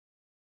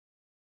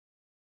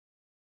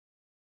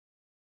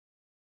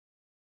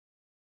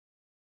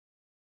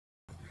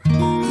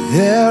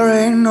There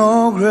ain't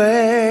no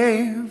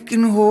grave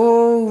can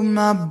hold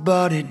my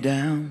body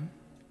down.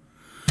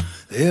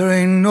 There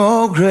ain't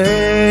no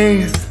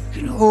grave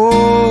can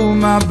hold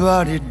my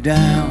body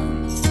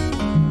down.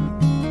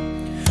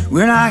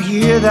 When I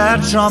hear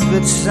that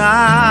trumpet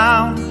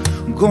sound,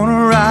 I'm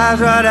gonna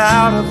rise right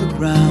out of the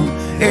ground.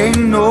 Ain't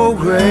no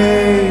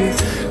grave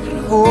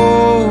can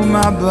hold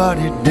my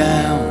body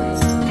down.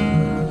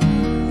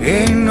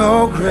 Ain't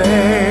no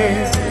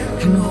grave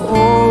can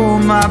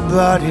hold my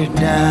body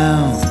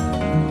down.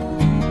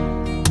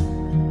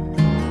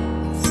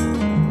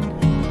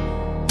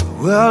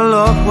 Well,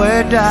 look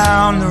way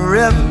down the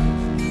river.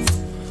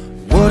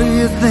 What do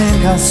you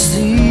think I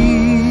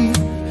see?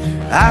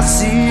 I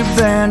see a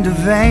band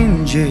of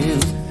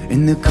angels,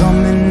 and they're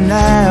coming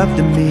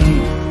after me.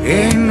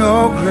 Ain't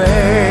no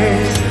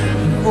grave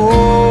can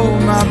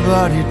hold my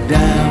body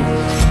down.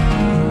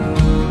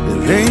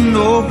 There ain't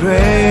no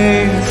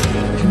grave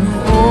can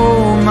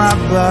hold my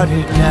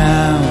body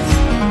down.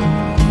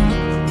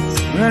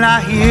 When I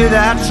hear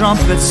that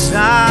trumpet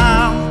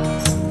sound,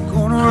 I'm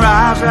gonna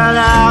rise right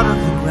out of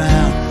the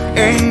ground.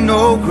 Ain't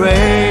no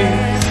grave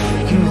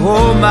can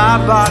hold my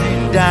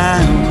body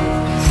down.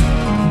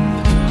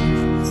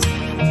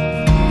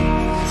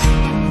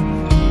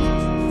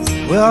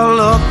 Well,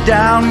 look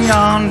down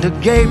yonder,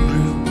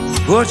 Gabriel.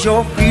 Put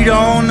your feet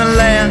on the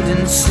land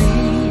and see.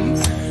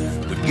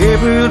 But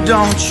Gabriel,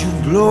 don't you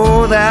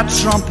blow that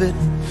trumpet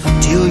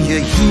till you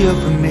hear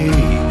from me.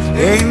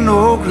 Ain't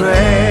no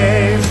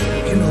grave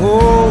can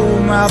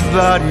hold my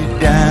body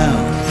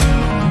down.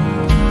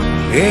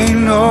 Ain't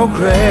no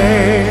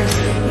grave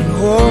can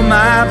hold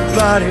my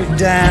body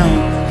down.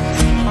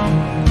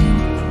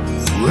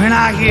 When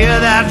I hear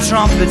that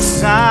trumpet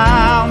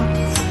sound,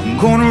 I'm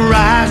gonna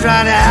rise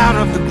right out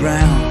of the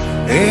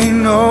ground. Ain't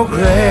no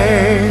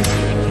grave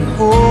can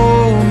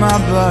hold my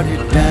body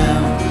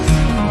down.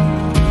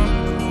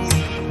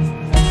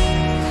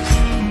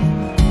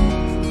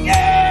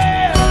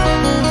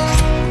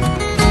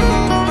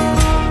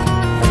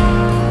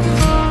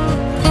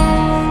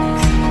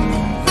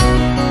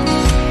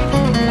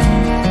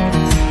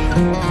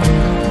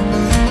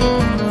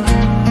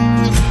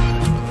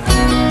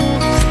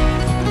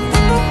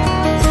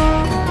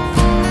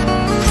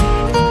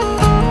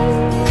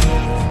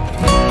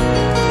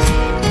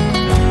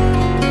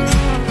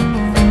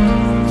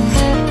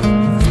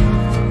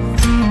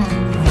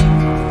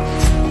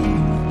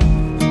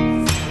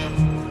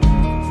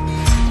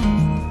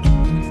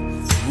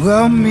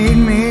 Well, meet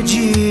me,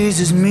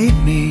 Jesus, meet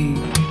me.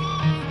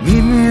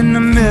 Meet me in the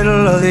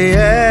middle of the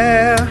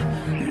air.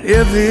 And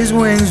if his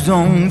wings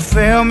don't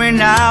fail me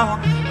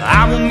now,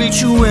 I will meet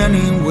you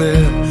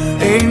anywhere.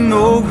 Ain't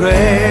no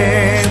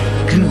grave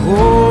can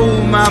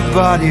hold my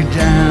body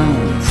down.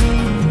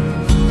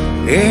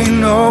 Ain't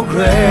no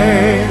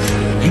grave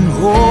can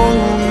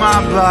hold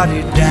my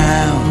body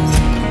down.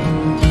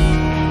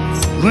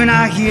 When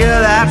I hear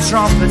that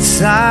trumpet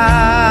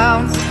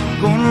sound,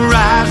 gonna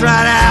rise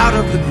right out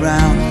of the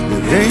ground.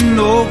 There ain't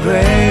no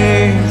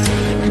grave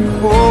can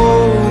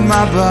hold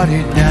my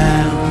body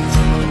down.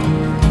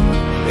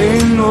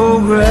 Ain't no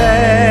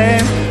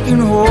grave can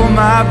hold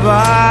my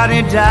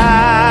body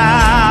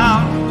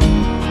down.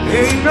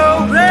 Ain't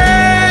no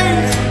grave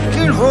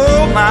can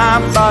hold my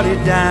body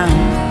down.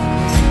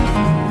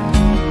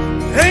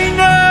 Ain't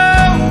no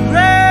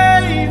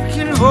grave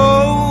can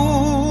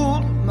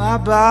hold my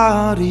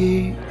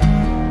body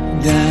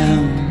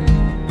down.